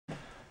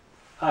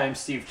Hi, I'm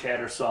Steve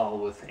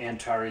Tattersall with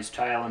Antares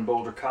Tile in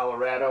Boulder,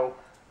 Colorado.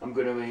 I'm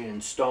going to be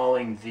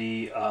installing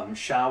the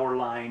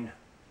Showerline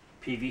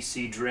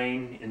PVC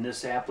drain in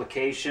this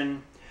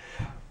application.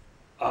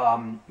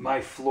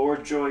 My floor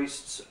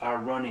joists are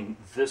running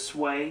this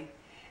way,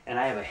 and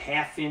I have a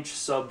 1/2 inch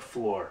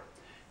subfloor.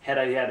 Had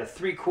I had a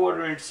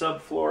 3/4 inch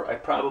subfloor, I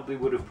probably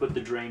would have put the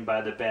drain by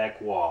the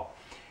back wall.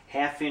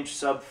 1/2 inch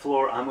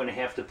subfloor, I'm going to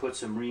have to put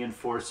some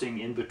reinforcing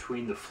in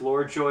between the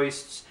floor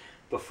joists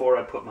before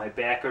I put my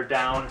backer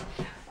down.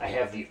 I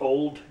have the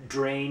old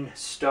drain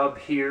stub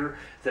here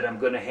that I'm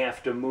going to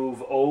have to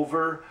move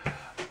over.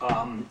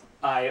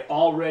 I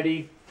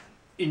already,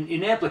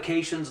 in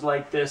applications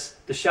like this,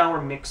 the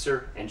shower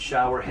mixer and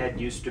shower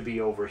head used to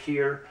be over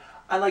here.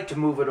 I like to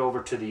move it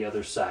over to the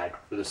other side.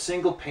 With a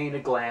single pane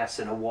of glass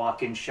and a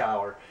walk-in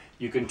shower,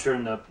 you can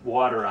turn the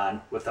water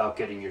on without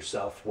getting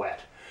yourself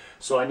wet.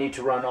 So I need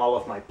to run all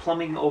of my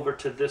plumbing over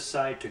to this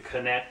side to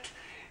connect,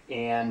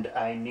 and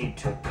I need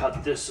to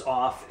cut this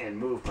off and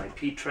move my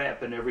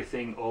P-trap and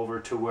everything over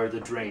to where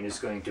the drain is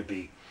going to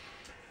be.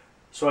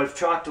 So I've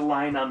chalked a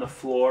line on the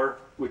floor,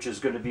 which is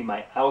going to be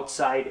my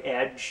outside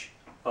edge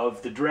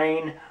of the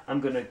drain.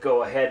 I'm going to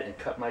go ahead and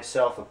cut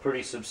myself a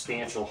pretty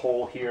substantial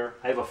hole here.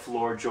 I have a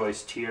floor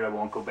joist here. I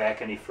won't go back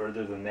any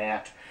further than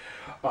that.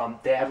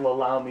 That'll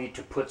allow me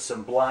to put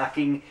some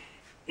blocking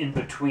in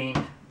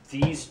between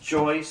these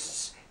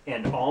joists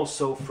and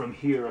also from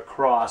here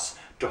across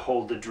to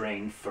hold the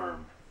drain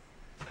firm.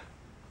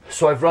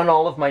 So I've run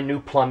all of my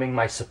new plumbing,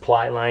 my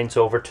supply lines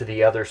over to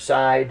the other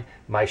side,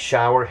 my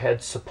shower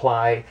head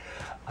supply.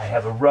 I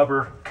have a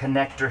rubber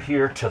connector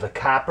here to the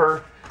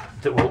copper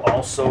that will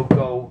also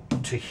go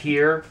to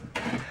here.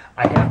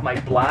 I have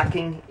my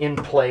blocking in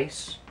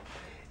place,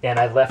 and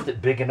I left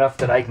it big enough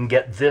that I can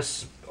get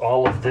this,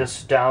 all of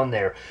this down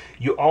there.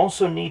 You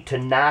also need to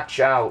notch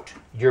out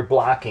your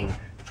blocking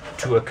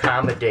to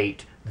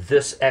accommodate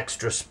this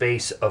extra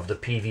space of the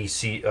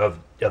PVC of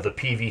the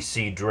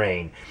PVC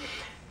drain.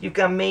 You've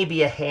got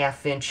maybe a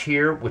 1/2 inch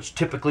here, which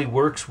typically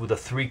works with a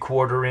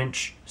 3/4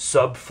 inch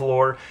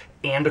subfloor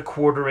and a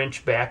 1/4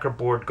 inch backer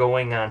board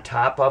going on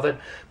top of it.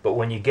 But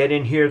when you get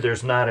in here,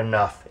 there's not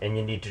enough, and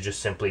you need to just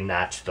simply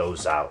notch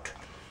those out.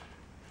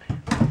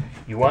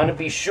 You want to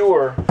be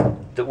sure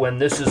that when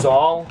this is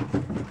all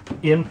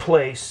in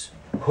place,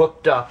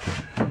 hooked up,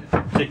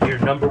 that you're,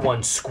 number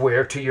one,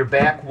 square to your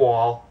back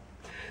wall,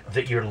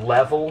 that you're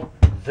level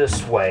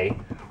this way,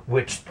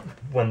 which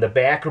when the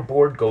backer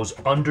board goes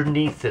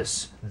underneath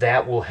this,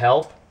 that will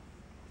help.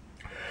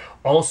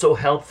 Also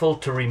helpful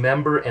to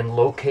remember and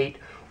locate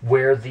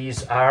where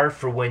these are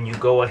for when you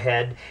go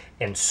ahead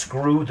and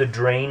screw the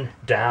drain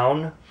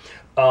down.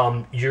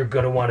 You're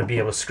going to want to be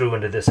able to screw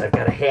into this. I've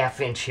got a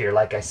 1/2 inch here.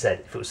 Like I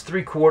said, if it was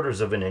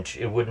 3/4 of an inch,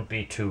 it wouldn't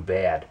be too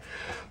bad.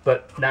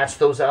 But notch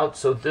those out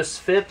so this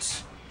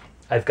fits.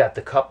 I've got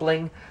the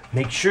coupling.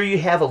 Make sure you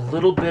have a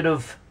little bit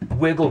of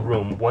wiggle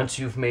room once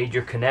you've made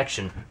your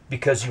connection,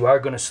 because you are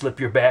going to slip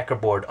your backer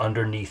board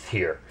underneath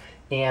here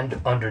and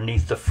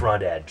underneath the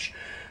front edge.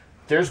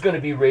 There's going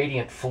to be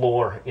radiant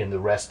floor in the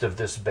rest of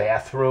this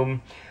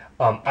bathroom.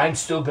 I'm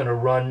still going to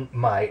run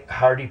my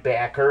Hardy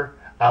backer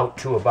out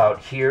to about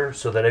here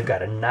so that I've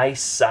got a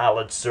nice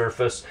solid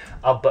surface.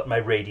 I'll butt my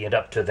radiant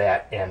up to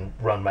that and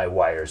run my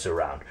wires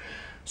around.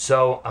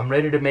 So I'm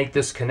ready to make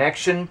this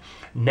connection.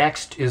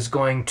 Next is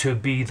going to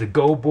be the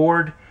go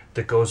board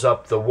that goes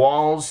up the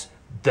walls,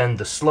 then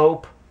the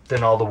slope,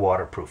 then all the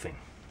waterproofing.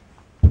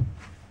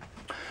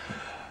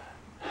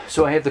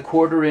 So I have the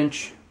 1/4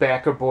 inch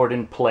backer board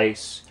in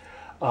place.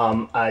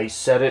 I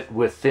set it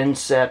with thin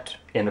set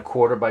and a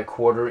 1/4 by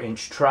 1/4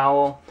 inch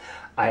trowel.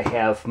 I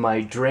have my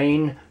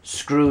drain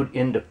screwed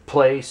into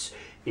place.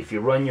 If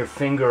you run your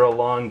finger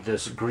along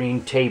this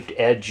green taped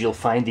edge, you'll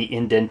find the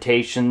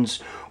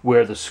indentations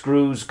where the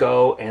screws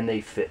go, and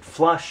they fit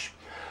flush.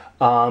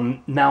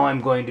 Now I'm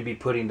going to be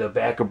putting the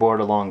backer board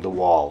along the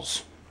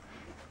walls.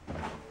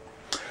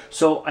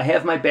 So I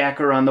have my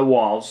backer on the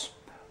walls,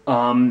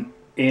 and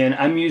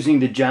I'm using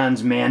the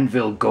Johns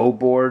Manville Go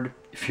board.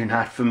 If you're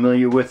not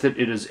familiar with it,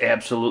 it is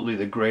absolutely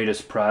the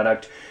greatest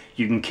product.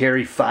 You can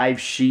carry 5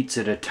 sheets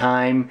at a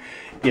time.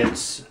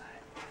 It's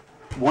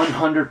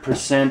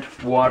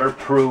 100%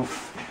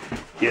 waterproof.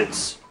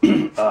 It's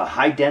a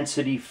high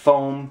density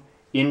foam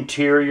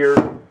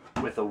interior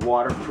with a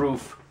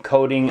waterproof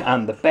coating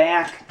on the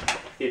back.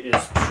 It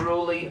is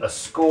truly a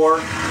score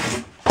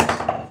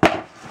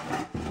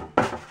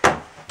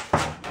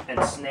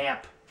and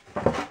snap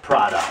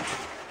product.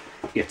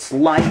 It's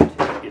light,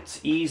 it's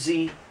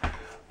easy.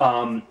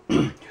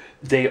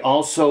 They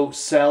also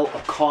sell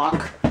a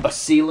caulk, a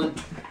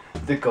sealant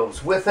that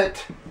goes with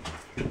it.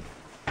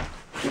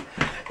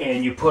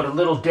 And you put a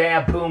little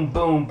dab, boom,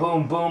 boom,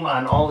 boom, boom,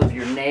 on all of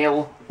your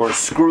nail or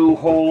screw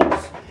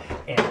holes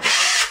and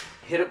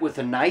hit it with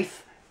a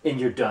knife, and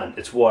you're done.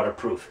 It's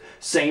waterproof.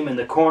 Same in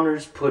the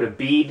corners, put a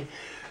bead.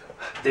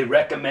 They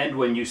recommend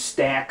when you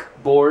stack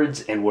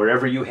boards and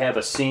wherever you have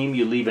a seam,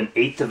 you leave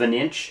 1/8 of an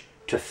inch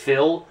to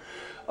fill.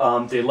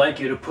 They like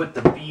you to put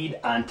the bead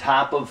on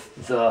top of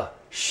the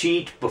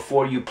sheet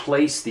before you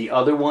place the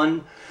other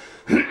one.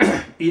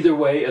 Either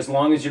way, as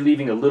long as you're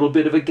leaving a little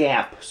bit of a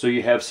gap so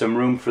you have some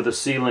room for the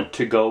sealant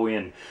to go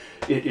in.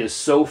 It is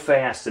so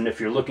fast, and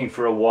if you're looking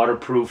for a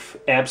waterproof,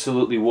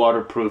 absolutely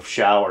waterproof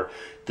shower,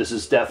 this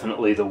is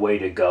definitely the way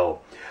to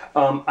go.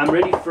 I'm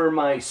ready for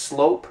my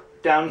slope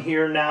down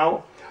here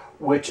now,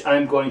 which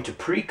I'm going to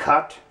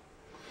pre-cut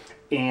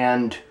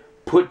and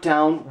put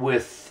down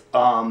with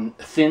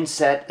thin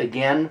set,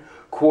 again,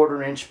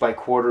 1/4 inch by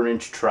 1/4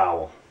 inch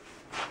trowel.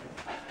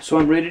 So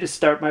I'm ready to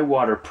start my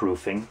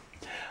waterproofing.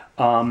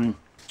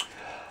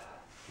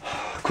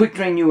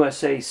 Quickdrain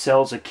USA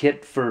sells a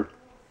kit for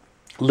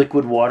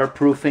liquid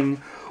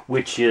waterproofing,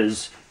 which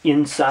is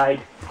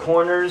inside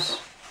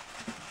corners.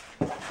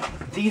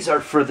 These are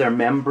for their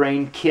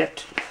membrane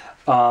kit.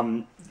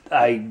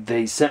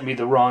 They sent me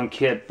the wrong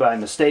kit by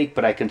mistake,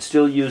 but I can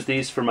still use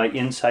these for my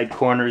inside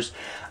corners.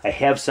 I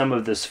have some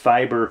of this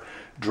fiber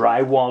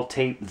drywall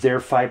tape. Their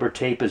fiber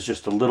tape is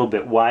just a little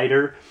bit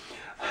wider.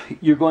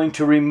 You're going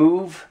to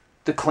remove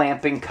the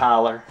clamping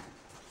collar.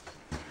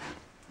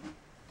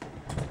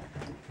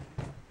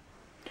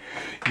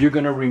 You're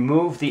going to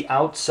remove the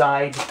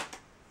outside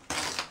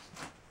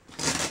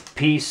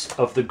piece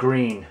of the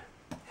green.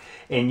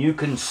 And you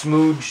can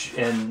smooge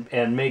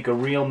and make a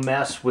real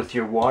mess with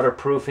your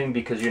waterproofing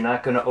because you're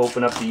not going to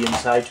open up the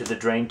inside to the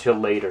drain till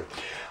later.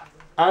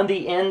 On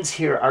the ends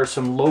here are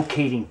some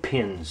locating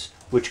pins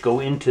which go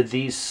into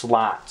these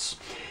slots.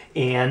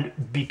 And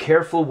be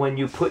careful when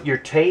you put your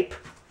tape.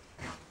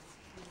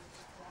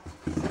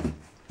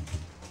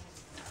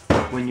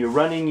 When you're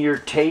running your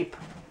tape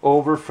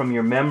over from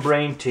your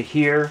membrane to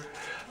here,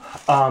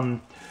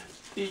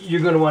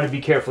 you're going to want to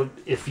be careful.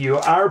 If you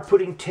are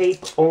putting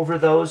tape over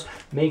those,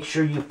 make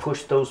sure you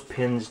push those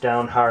pins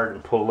down hard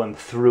and pull them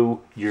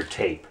through your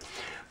tape.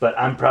 But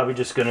I'm probably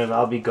just going to,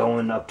 I'll be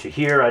going up to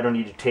here. I don't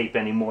need to tape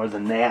any more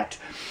than that.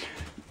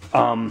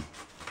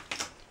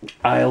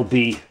 I'll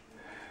be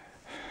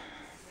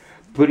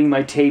putting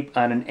my tape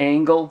on an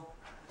angle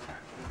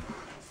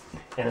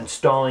and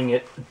installing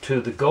it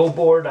to the go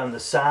board on the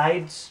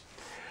sides.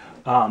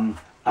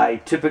 I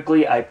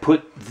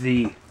put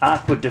the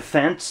Aqua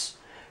Defense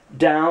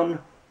down,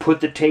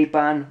 put the tape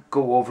on,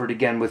 go over it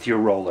again with your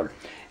roller.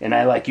 And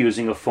I like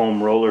using a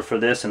foam roller for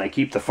this, and I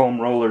keep the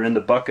foam roller in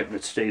the bucket and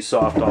it stays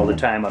soft all the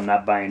time. I'm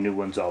not buying new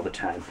ones all the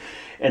time.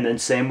 And then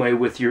same way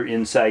with your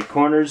inside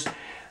corners.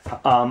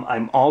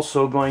 I'm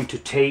also going to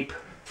tape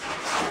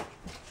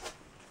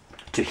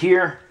to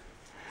here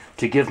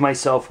to give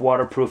myself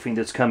waterproofing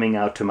that's coming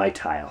out to my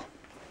tile.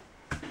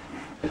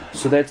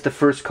 So that's the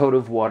first coat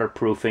of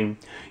waterproofing.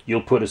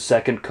 You'll put a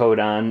second coat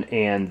on,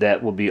 and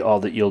that will be all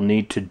that you'll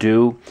need to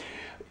do.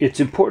 It's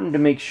important to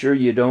make sure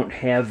you don't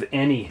have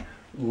any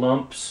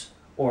lumps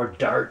or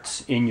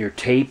darts in your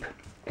tape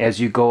as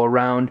you go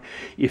around.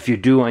 If you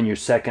do on your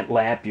second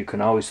lap, you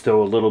can always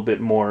throw a little bit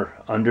more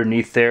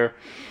underneath there.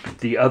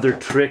 The other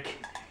trick,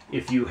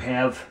 if you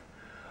have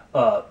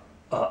a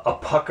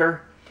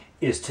pucker,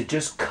 is to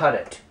just cut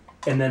it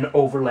and then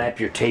overlap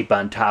your tape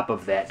on top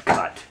of that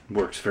cut.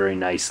 Works very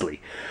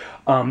nicely.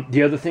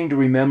 The other thing to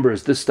remember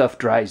is this stuff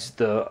dries,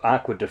 the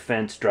Aqua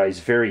Defense dries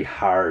very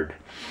hard.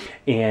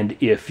 And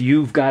if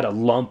you've got a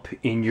lump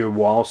in your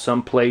wall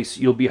someplace,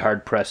 you'll be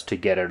hard pressed to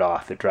get it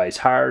off. It dries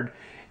hard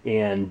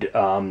and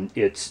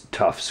it's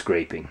tough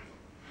scraping.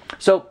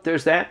 So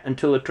there's that.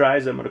 Until it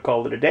dries, I'm going to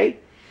call it a day.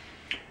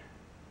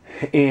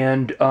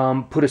 And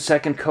put a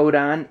second coat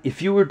on.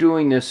 If you were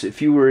doing this,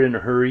 if you were in a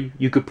hurry,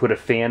 you could put a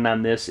fan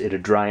on this.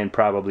 It'd dry in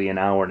probably an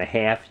hour and a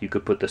half. You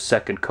could put the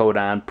second coat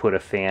on, put a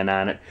fan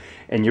on it,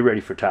 and you're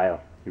ready for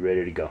tile. You're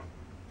ready to go.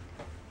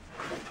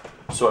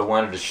 So I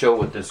wanted to show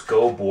with this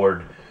Go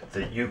board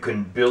that you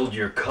can build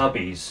your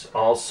cubbies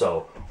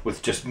also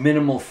with just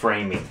minimal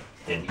framing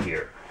in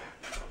here.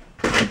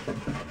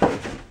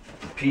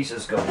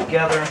 Pieces go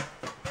together.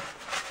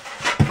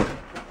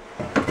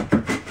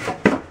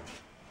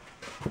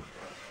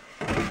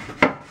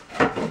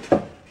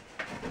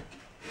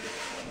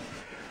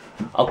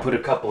 I'll put a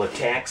couple of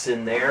tacks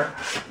in there.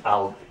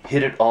 I'll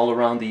hit it all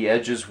around the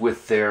edges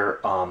with their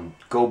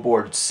Go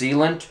board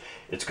sealant.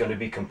 It's going to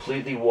be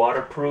completely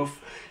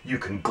waterproof. You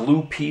can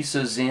glue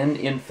pieces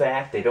in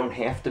fact. They don't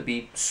have to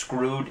be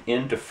screwed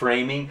into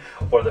framing,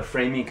 or the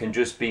framing can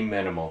just be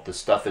minimal. The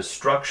stuff is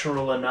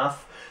structural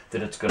enough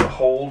that it's going to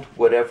hold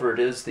whatever it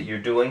is that you're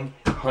doing.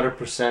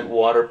 100%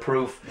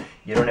 waterproof.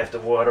 You don't have to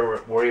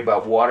worry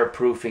about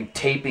waterproofing,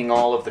 taping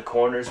all of the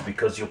corners,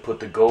 because you'll put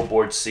the Go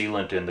board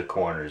sealant in the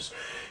corners.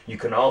 You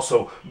can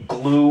also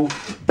glue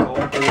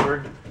Go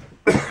board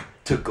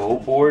to Go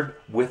board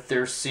with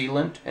their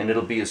sealant, and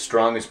it'll be as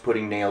strong as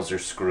putting nails or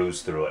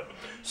screws through it.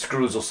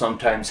 Screws will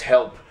sometimes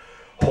help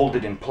hold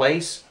it in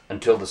place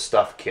until the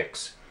stuff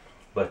kicks,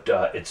 but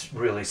it's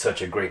really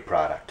such a great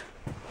product.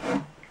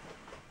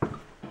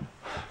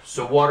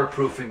 So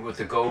waterproofing with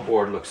the Go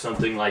board looks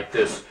something like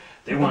this.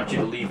 They want you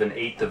to leave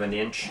 1/8 of an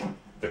inch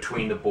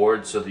between the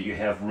boards so that you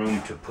have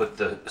room to put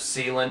the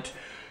sealant.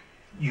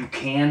 You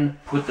can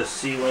put the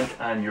sealant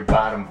on your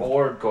bottom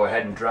board. Go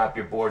ahead and drop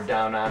your board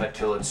down on it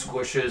till it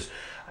squishes.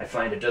 I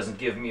find it doesn't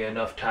give me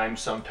enough time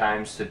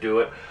sometimes to do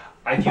it.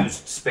 I've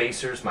used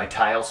spacers, my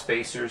tile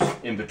spacers,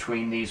 in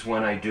between these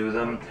when I do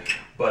them,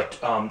 but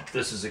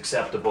this is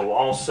acceptable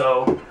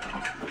also.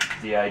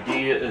 The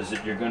idea is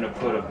that you're going to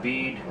put a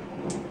bead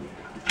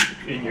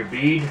in your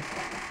bead.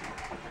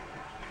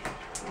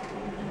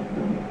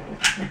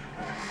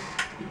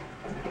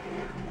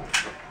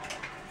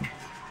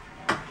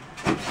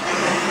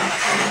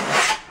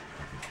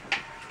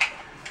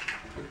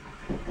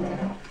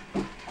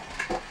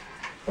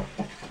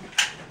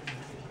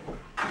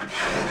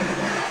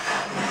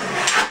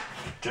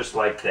 Just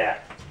like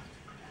that.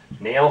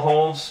 Nail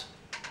holes.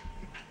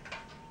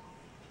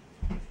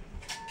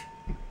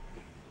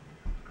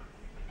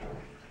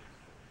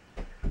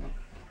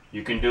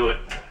 You can do it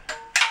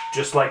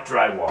just like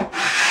drywall.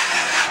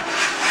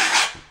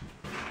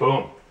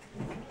 Boom.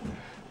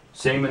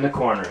 Same in the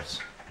corners.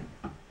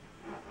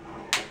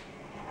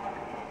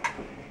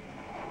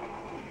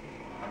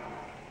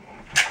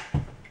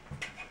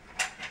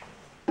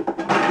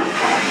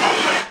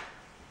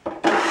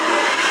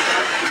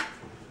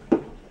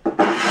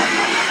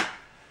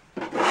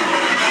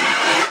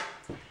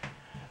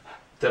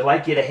 They'd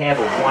like you to have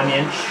a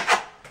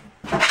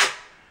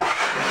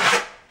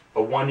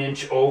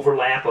 1-inch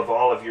overlap of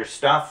all of your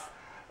stuff.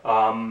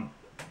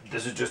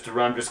 This is just a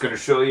run I'm just going to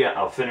show you.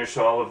 I'll finish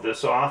all of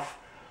this off.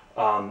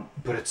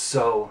 But it's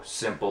so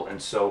simple and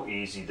so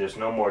easy. There's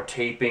no more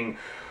taping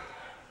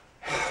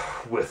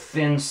with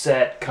thin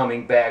set,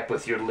 coming back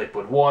with your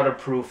liquid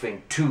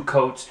waterproofing, 2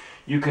 coats.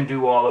 You can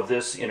do all of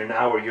this in an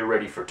hour. You're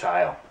ready for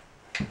tile.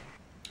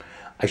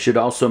 I should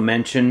also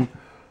mention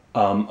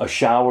a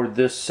shower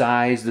this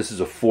size. This is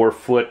a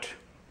 4-foot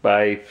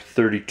by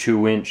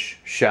 32-inch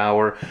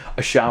shower.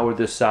 A shower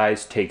this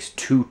size takes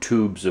 2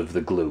 tubes of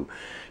the glue.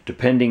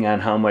 Depending on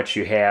how much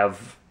you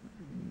have,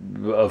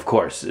 of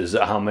course, is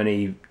how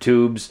many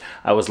tubes.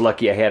 I was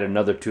lucky I had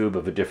another tube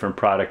of a different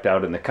product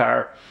out in the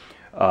car,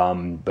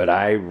 but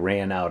I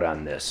ran out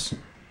on this.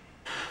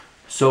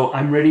 So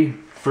I'm ready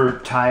for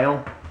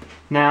tile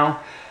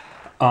now.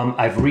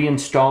 I've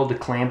reinstalled the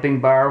clamping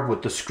bar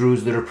with the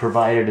screws that are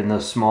provided in the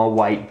small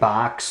white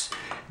box.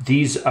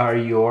 These are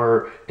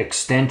your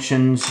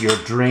extensions, your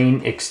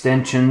drain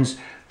extensions.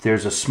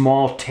 There's a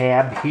small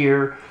tab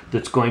here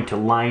that's going to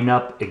line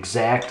up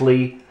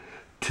exactly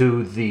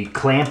to the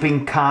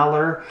clamping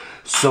collar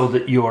so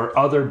that your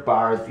other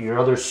bar, your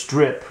other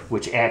strip,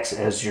 which acts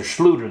as your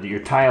schluter that your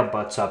tile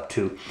butts up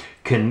to,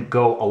 can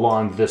go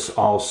along this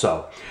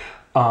also.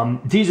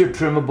 These are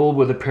trimmable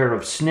with a pair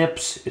of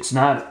snips. It's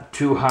not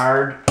too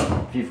hard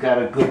if you've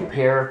got a good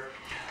pair.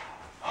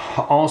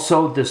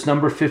 Also, this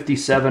number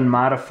 57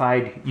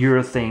 modified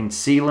urethane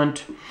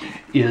sealant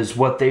is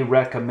what they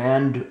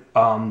recommend.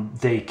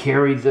 They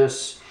carry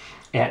this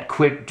at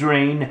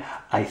Quickdrain.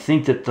 I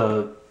think that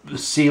the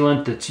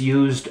sealant that's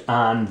used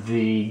on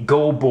the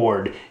Go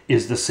board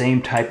is the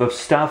same type of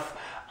stuff.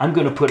 I'm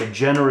going to put a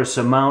generous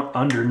amount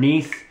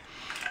underneath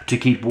to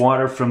keep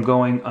water from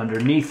going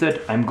underneath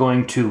it. I'm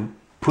going to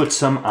put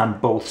some on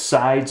both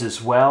sides as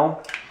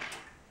well,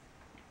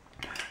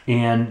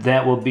 and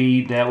that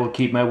will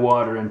keep my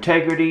water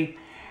integrity.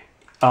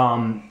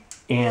 And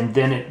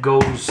then it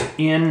goes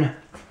in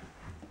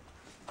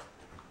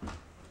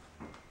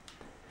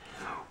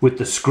with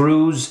the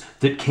screws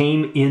that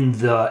came in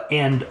the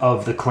end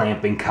of the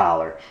clamping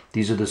collar.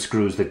 These are the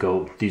screws that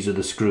go. These are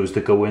the screws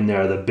that go in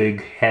there. The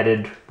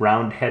big-headed,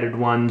 round-headed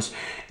ones,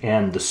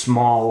 and the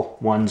small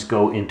ones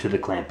go into the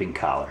clamping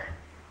collar.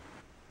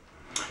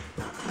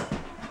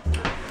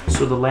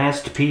 So the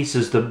last piece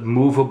is the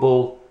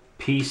movable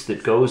piece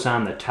that goes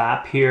on the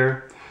top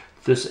here.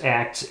 This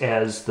acts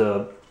as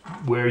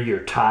where your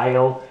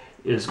tile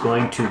is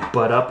going to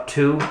butt up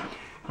to.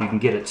 You can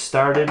get it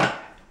started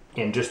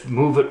and just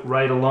move it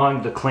right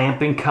along the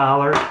clamping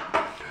collar.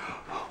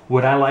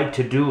 What I like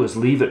to do is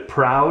leave it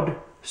proud,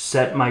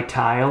 set my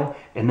tile,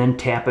 and then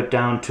tap it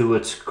down to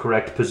its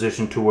correct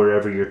position to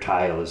wherever your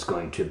tile is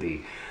going to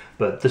be.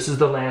 But this is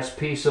the last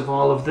piece of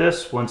all of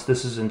this. Once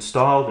this is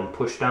installed and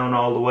pushed down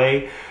all the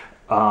way,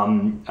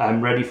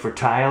 I'm ready for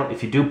tile.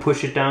 If you do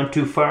push it down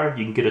too far,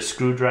 you can get a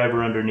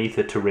screwdriver underneath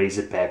it to raise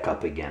it back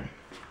up again.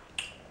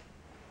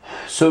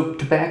 So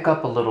to back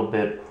up a little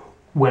bit,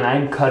 when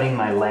I'm cutting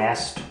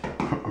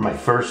my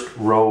first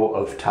row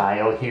of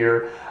tile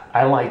here,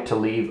 I like to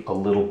leave a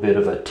little bit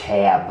of a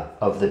tab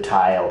of the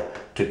tile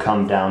to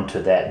come down to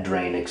that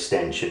drain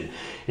extension.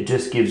 It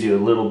just gives you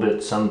a little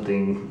bit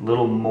something,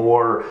 little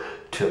more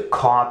to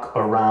caulk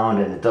around,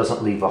 and it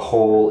doesn't leave a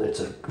hole. It's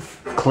a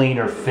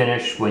cleaner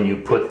finish when you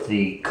put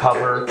the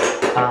cover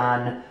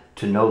on,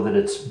 to know that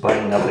it's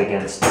butting up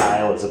against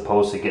tile as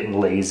opposed to getting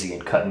lazy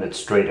and cutting it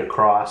straight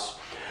across.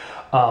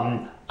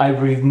 I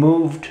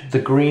removed the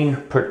green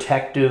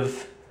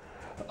protective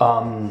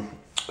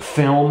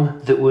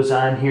film that was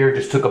on here.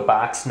 Just took a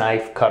box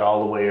knife, cut all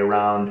the way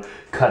around,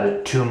 cut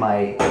it to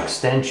my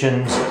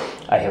extensions.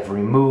 I have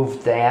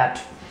removed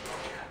that.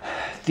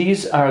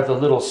 These are the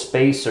little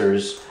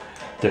spacers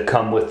that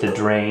come with the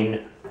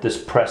drain.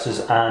 This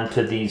presses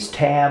onto these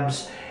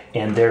tabs,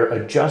 and they're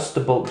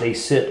adjustable. They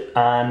sit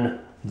on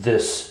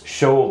this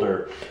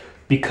shoulder,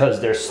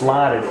 because they're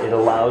slotted, it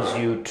allows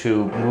you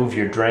to move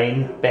your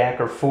drain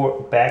back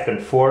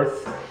and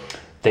forth.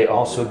 They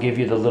also give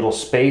you the little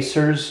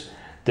spacers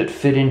that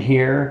fit in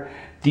here.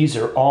 These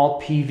are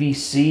all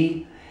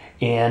PVC,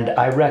 and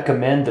I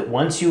recommend that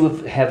once you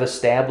have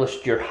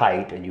established your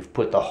height and you've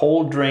put the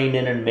whole drain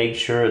in and make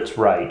sure it's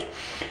right,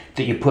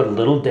 that you put a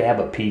little dab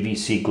of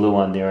PVC glue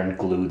on there and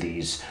glue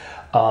these.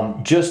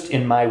 Just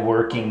in my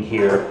working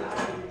here,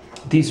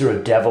 these are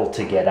a devil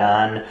to get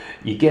on.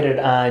 You get it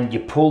on, you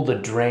pull the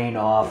drain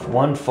off,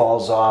 one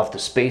falls off, the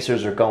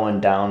spacers are going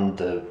down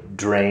the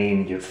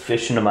drain, you're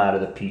fishing them out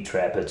of the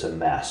P-trap, it's a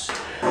mess.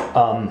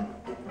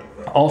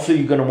 Also,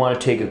 you're going to want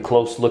to take a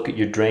close look at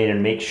your drain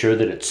and make sure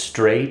that it's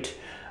straight.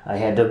 I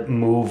had to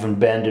move and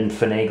bend and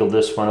finagle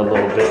this one a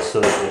little bit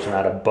so that there's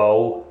not a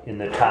bow in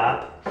the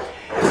top.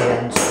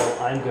 And so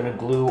I'm going to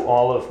glue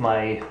all of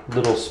my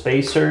little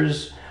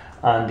spacers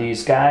on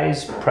these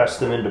guys, press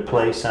them into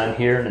place on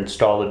here, and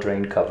install the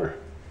drain cover.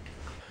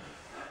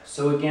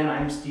 So again,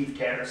 I'm Steve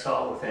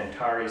Tattersall with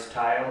Antares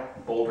Tile,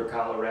 Boulder,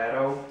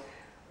 Colorado.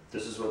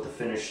 This is what the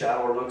finished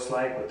shower looks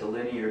like with the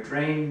linear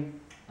drain.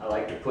 I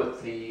like to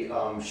put the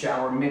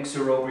shower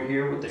mixer over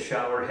here with the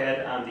shower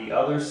head on the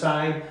other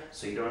side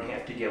so you don't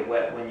have to get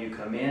wet when you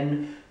come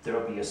in. There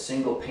will be a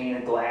single pane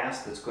of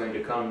glass that's going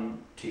to come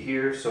to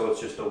here, so it's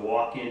just a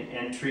walk-in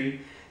entry.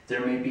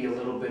 There may be a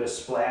little bit of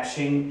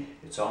splashing.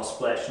 It's all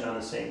splashing on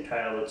the same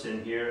tile that's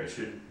in here. It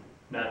should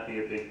not be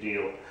a big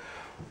deal.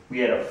 We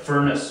had a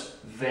furnace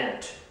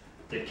vent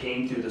that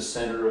came through the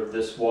center of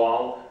this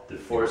wall that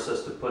forced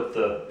us to put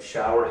the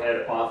shower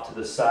head off to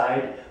the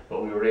side,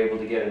 but we were able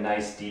to get a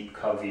nice deep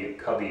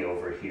cubby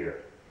over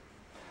here.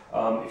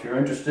 If you're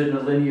interested in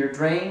a linear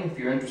drain, if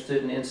you're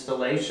interested in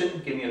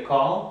installation, give me a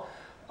call.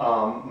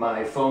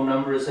 My phone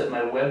number is at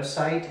my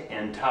website,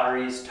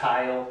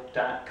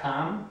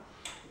 antarestile.com,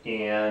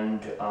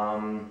 and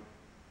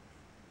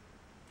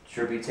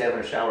sure beats having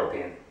a shower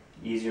pan.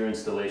 Easier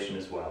installation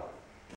as well.